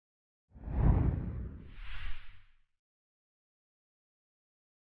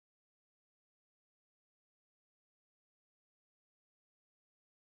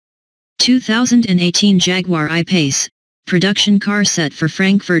2018 Jaguar I-Pace, production car set for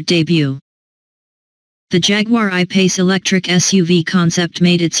Frankfurt debut. The Jaguar I-Pace electric SUV concept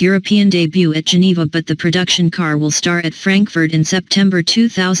made its European debut at Geneva, but the production car will start at Frankfurt in September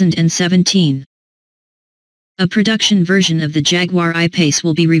 2017. A production version of the Jaguar I-Pace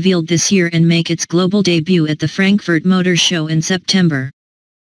will be revealed this year and make its global debut at the Frankfurt Motor Show in September.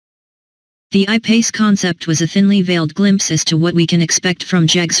 The I-Pace concept was a thinly veiled glimpse as to what we can expect from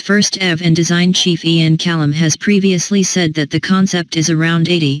Jag's first EV, and design chief Ian Callum has previously said that the concept is around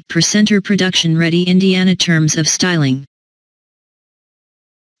 80% production-ready Indiana terms of styling.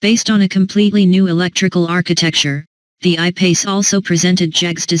 Based on a completely new electrical architecture, the I-Pace also presented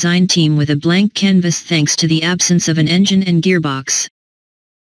Jag's design team with a blank canvas thanks to the absence of an engine and gearbox.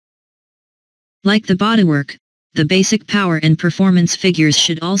 Like the bodywork, the basic power and performance figures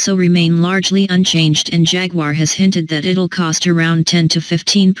should also remain largely unchanged, and Jaguar has hinted that it'll cost around 10 to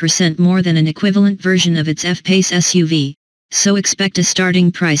 15% more than an equivalent version of its F-Pace SUV, so expect a starting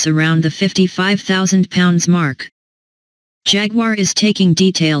price around the £55,000 mark. Jaguar is taking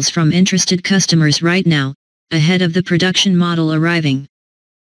details from interested customers right now, ahead of the production model arriving.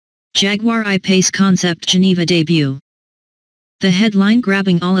 Jaguar I-Pace concept Geneva debut. The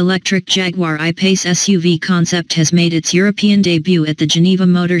headline-grabbing all-electric Jaguar I-Pace SUV concept has made its European debut at the Geneva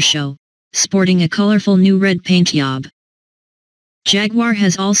Motor Show, sporting a colorful new red paint job. Jaguar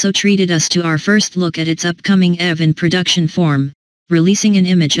has also treated us to our first look at its upcoming EV in production form, releasing an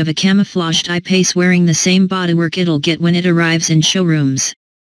image of a camouflaged I-Pace wearing the same bodywork it'll get when it arrives in showrooms.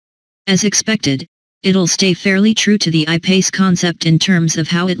 As expected, it'll stay fairly true to the I-Pace concept in terms of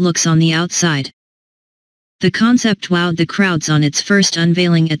how it looks on the outside. The concept wowed the crowds on its first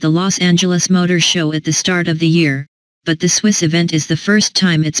unveiling at the Los Angeles Motor Show at the start of the year, but the Swiss event is the first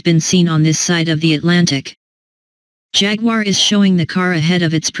time it's been seen on this side of the Atlantic. Jaguar is showing the car ahead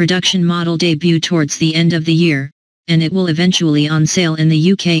of its production model debut towards the end of the year, and it will eventually on sale in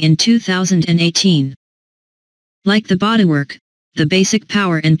the UK in 2018. Like the bodywork, the basic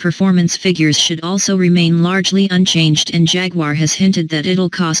power and performance figures should also remain largely unchanged, and Jaguar has hinted that it'll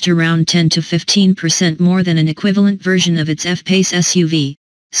cost around 10 to 15% more than an equivalent version of its F-Pace SUV,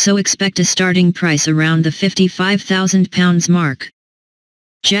 so expect a starting price around the £55,000 mark.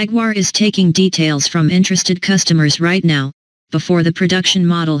 Jaguar is taking details from interested customers right now, before the production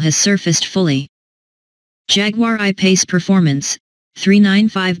model has surfaced fully. Jaguar I-Pace performance,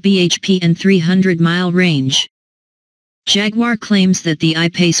 395 bhp and 300-mile range. Jaguar claims that the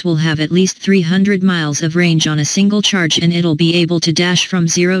I-Pace will have at least 300 miles of range on a single charge, and it'll be able to dash from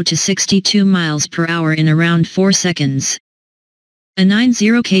 0 to 62 miles per hour in around 4 seconds. A 90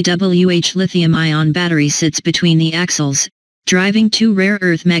 kWh lithium-ion battery sits between the axles, driving two rare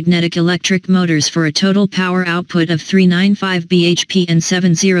earth magnetic electric motors for a total power output of 395 bhp and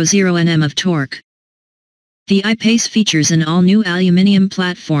 700 Nm of torque. The I-Pace features an all-new aluminium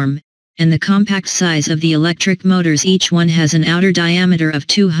platform, and the compact size of the electric motors. Each one has an outer diameter of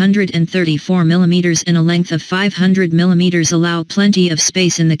 234 mm and a length of 500 mm, allow plenty of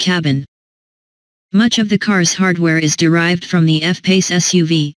space in the cabin. Much of the car's hardware is derived from the F-Pace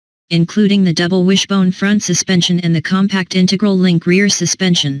SUV, including the double wishbone front suspension and the compact integral link rear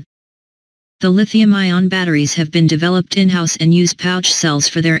suspension. The lithium-ion batteries have been developed in-house and use pouch cells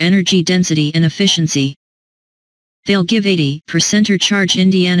for their energy density and efficiency. They'll give 80% charge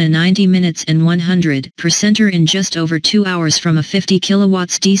Indiana 90 minutes and 100% in just over 2 hours from a 50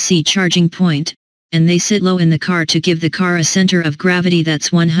 kilowatts DC charging point, and they sit low in the car to give the car a center of gravity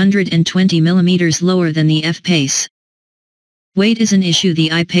that's 120 mm lower than the F-Pace. Weight is an issue.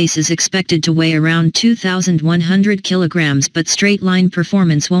 The I-Pace is expected to weigh around 2,100 kilograms, but straight-line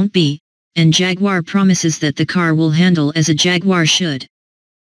performance won't be, and Jaguar promises that the car will handle as a Jaguar should.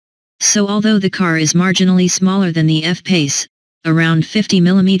 So although the car is marginally smaller than the F-Pace, around 50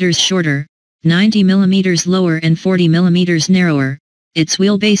 mm shorter, 90 mm lower and 40 mm narrower, its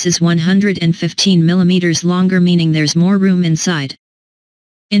wheelbase is 115 mm longer, meaning there's more room inside.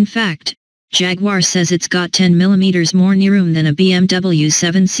 In fact, Jaguar says it's got 10 mm more knee-room than a BMW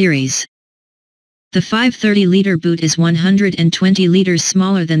 7 Series. The 530-liter boot is 120 liters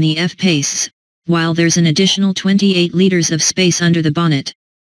smaller than the F-Pace, while there's an additional 28 liters of space under the bonnet.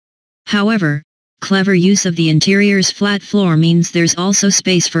 However, clever use of the interior's flat floor means there's also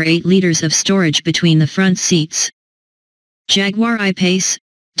space for 8 liters of storage between the front seats. Jaguar I-Pace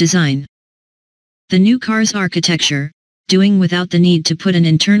design. The new car's architecture, doing without the need to put an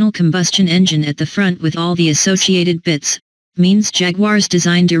internal combustion engine at the front with all the associated bits, means Jaguar's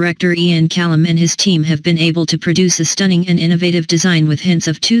design director Ian Callum and his team have been able to produce a stunning and innovative design with hints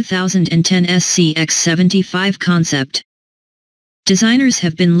of 2010's CX-75 concept. Designers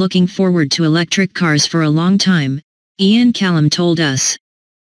have been looking forward to electric cars for a long time, Ian Callum told us.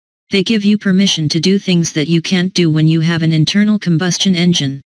 They give you permission to do things that you can't do when you have an internal combustion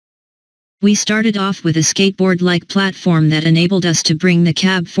engine. We started off with a skateboard-like platform that enabled us to bring the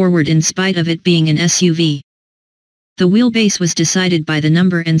cab forward in spite of it being an SUV. The wheelbase was decided by the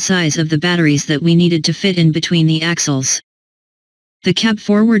number and size of the batteries that we needed to fit in between the axles. The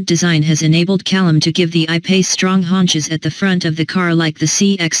cab-forward design has enabled Callum to give the I-Pace strong haunches at the front of the car like the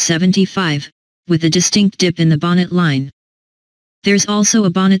CX-75, with a distinct dip in the bonnet line. There's also a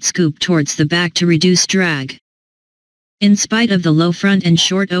bonnet scoop towards the back to reduce drag. In spite of the low front and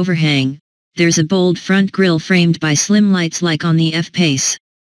short overhang, there's a bold front grille framed by slim lights like on the F-Pace.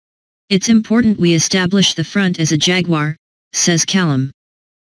 It's important we establish the front as a Jaguar, says Callum.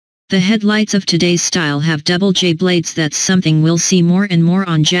 The headlights of today's style have double J blades. That's something we'll see more and more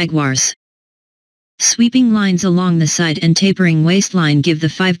on Jaguars. Sweeping lines along the side and tapering waistline give the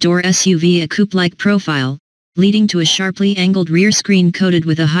 5-door SUV a coupe-like profile, leading to a sharply angled rear screen coated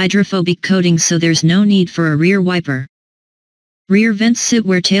with a hydrophobic coating so there's no need for a rear wiper. Rear vents sit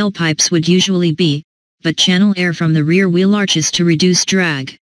where tailpipes would usually be, but channel air from the rear wheel arches to reduce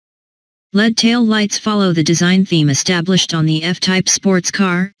drag. LED tail lights follow the design theme established on the F-Type sports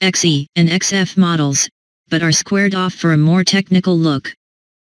car, XE, and XF models, but are squared off for a more technical look.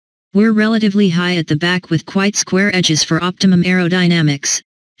 We're relatively high at the back with quite square edges for optimum aerodynamics,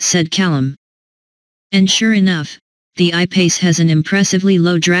 said Callum. And sure enough, the I-Pace has an impressively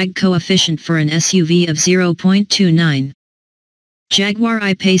low drag coefficient for an SUV of 0.29. Jaguar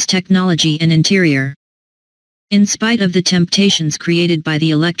I-Pace technology and interior. In spite of the temptations created by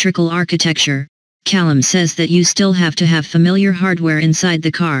the electrical architecture, Callum says that you still have to have familiar hardware inside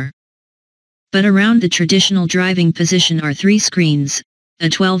the car. But around the traditional driving position are 3 screens, a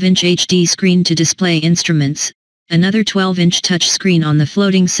 12-inch HD screen to display instruments, another 12-inch touch screen on the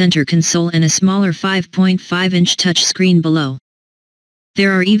floating center console and a smaller 5.5-inch touch screen below.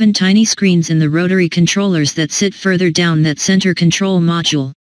 There are even tiny screens in the rotary controllers that sit further down that center control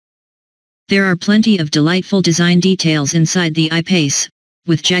module. There are plenty of delightful design details inside the I-Pace,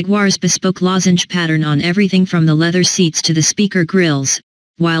 with Jaguar's bespoke lozenge pattern on everything from the leather seats to the speaker grills,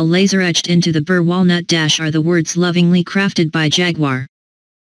 while laser-etched into the burr walnut dash are the words lovingly crafted by Jaguar.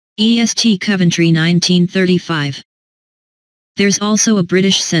 EST Coventry 1935. There's also a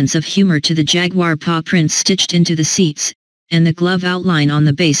British sense of humor to the Jaguar paw prints stitched into the seats, and the glove outline on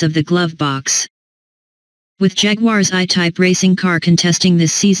the base of the glove box. With Jaguar's I-Type racing car contesting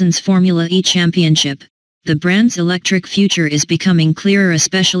this season's Formula E Championship, the brand's electric future is becoming clearer,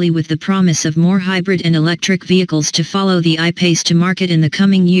 especially with the promise of more hybrid and electric vehicles to follow the I-Pace to market in the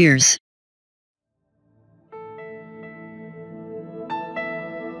coming years.